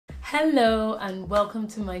Hello and welcome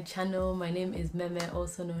to my channel. My name is Meme,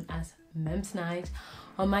 also known as Memsnaij.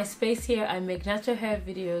 On my space here, I make natural hair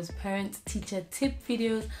videos, parent teacher tip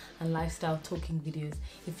videos, and lifestyle talking videos.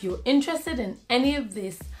 If you're interested in any of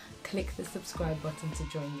this, click the subscribe button to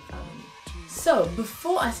join the family. So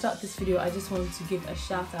before I start this video, I just want to give a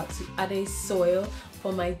shout out to Ade Soil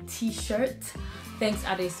for my t-shirt. Thanks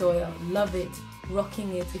Ade Soil, love it,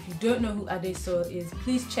 rocking it. If you don't know who Ade Soil is,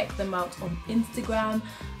 please check them out on Instagram.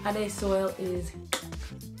 Ade Soil is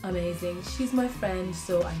amazing. She's my friend,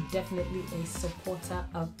 so I'm definitely a supporter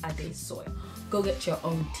of Ade Soil. Go get your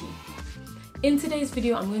own tea. In today's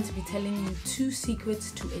video, I'm going to be telling you 2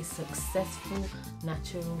 secrets to a successful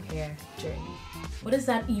natural hair journey. What does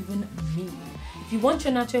that even mean? If you want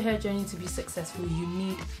your natural hair journey to be successful, you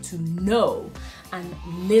need to know and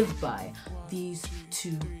live by these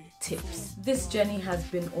 2 tips. This journey has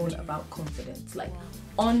been all about confidence. Like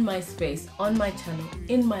on my space, on my channel,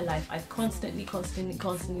 in my life, I constantly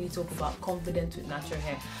talk about confidence with natural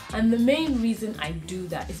hair. And the main reason I do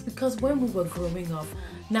that is because when we were growing up,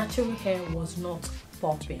 natural hair was not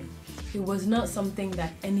popping. It was not something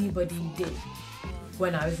that anybody did.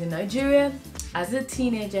 When I was in Nigeria, as a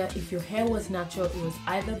teenager, if your hair was natural, it was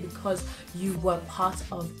either because you were part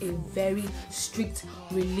of a very strict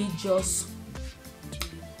religious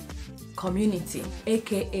community,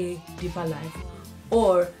 aka Diva life,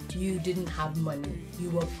 or you didn't have money,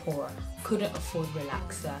 you were poor, couldn't afford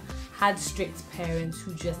relaxer, had strict parents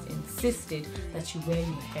who just insisted that you wear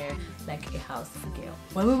your hair like a house girl.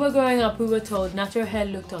 When we were growing up, we were told natural hair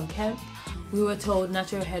looked unkempt, we were told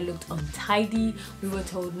natural hair looked untidy, we were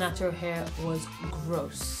told natural hair was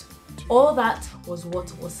gross. All that was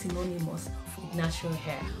what was synonymous with natural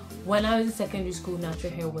hair. When I was in secondary school,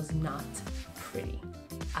 natural hair was not pretty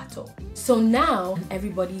at all. So now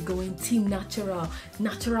everybody going team natural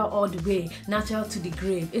all the way, natural to the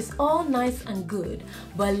grave. It's all nice and good,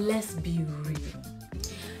 but let's be real.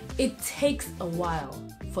 It takes a while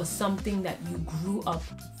for something that you grew up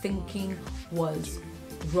thinking was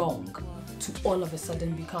wrong to all of a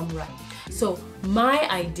sudden become right. So my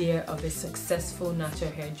idea of a successful natural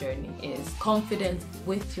hair journey is confidence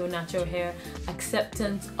with your natural hair,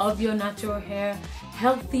 acceptance of your natural hair,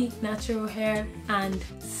 healthy natural hair, and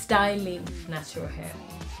styling natural hair.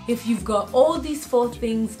 If you've got all these 4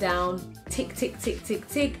 things down, tick, tick, tick, tick,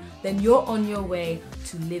 tick, then you're on your way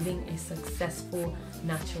to living a successful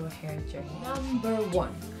natural hair journey. Number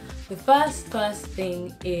 1, the first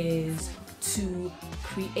thing is to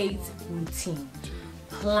create routine.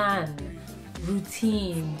 Plan,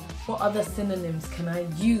 routine. What other synonyms can I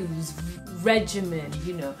use? Regimen,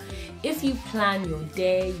 you know. If you plan your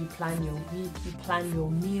day, you plan your week, you plan your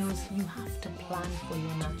meals, you have to plan for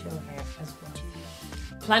your natural hair as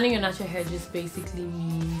well. Planning your natural hair just basically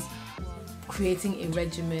means creating a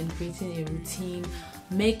regimen, creating a routine,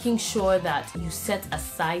 making sure that you set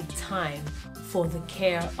aside time for the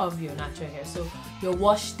care of your natural hair. So your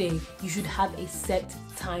wash day, you should have a set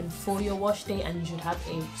time for your wash day and you should have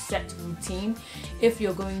a set routine. If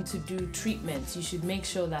you're going to do treatments, you should make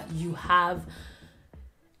sure that you have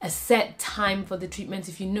a set time for the treatment.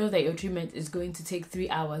 If you know that your treatment is going to take 3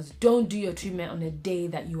 hours, don't do your treatment on a day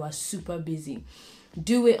that you are super busy.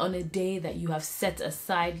 Do it on a day that you have set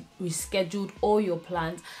aside, rescheduled all your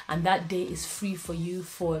plans, and that day is free for you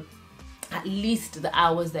for at least the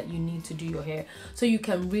hours that you need to do your hair, so you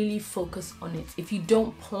can really focus on it. If you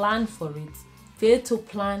don't plan for it, fail to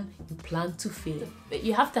plan, you plan to fail. But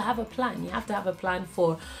you have to have a plan. You have to have a plan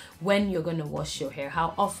for when you're going to wash your hair,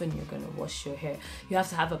 how often you're going to wash your hair. You have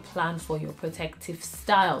to have a plan for your protective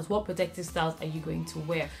styles. What protective styles are you going to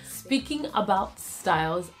wear? Speaking about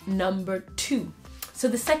styles, number 2. So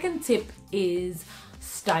the second tip is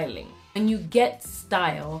styling. When you get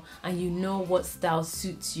style and you know what style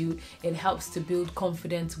suits you, it helps to build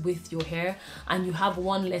confidence with your hair and you have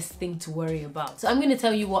one less thing to worry about. So I'm going to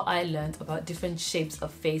tell you what I learned about different shapes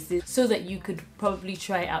of faces so that you could probably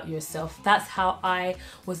try it out yourself. That's how I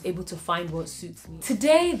was able to find what suits me.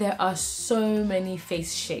 Today there are so many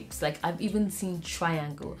face shapes, like I've even seen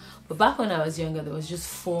triangle, but back when I was younger there was just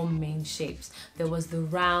 4 main shapes. There was the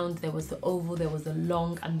round, there was the oval, there was the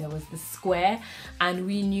long, and there was the square. And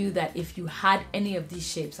we knew that if you had any of these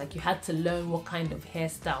shapes, like you had to learn what kind of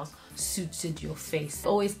hairstyles suited your face. I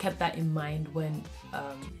always kept that in mind when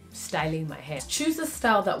styling my hair. Choose a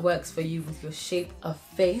style that works for you with your shape of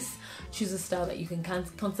face. Choose a style that you can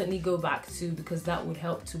constantly go back to, because that would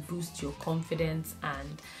help to boost your confidence.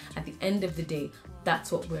 And at the end of the day,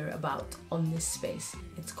 that's what we're about on this space.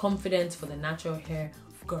 It's confidence for the natural hair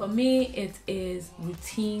girl. For me, it is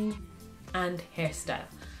routine and hairstyle.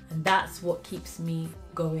 And that's what keeps me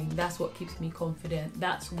going. That's what keeps me confident.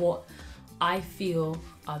 That's what I feel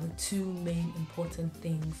are the two main important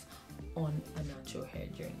things on a natural hair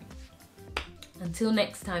journey. Until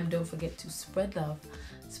next time, don't forget to spread love,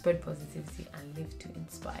 spread positivity, and live to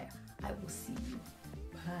inspire. I will see you.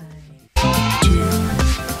 Bye.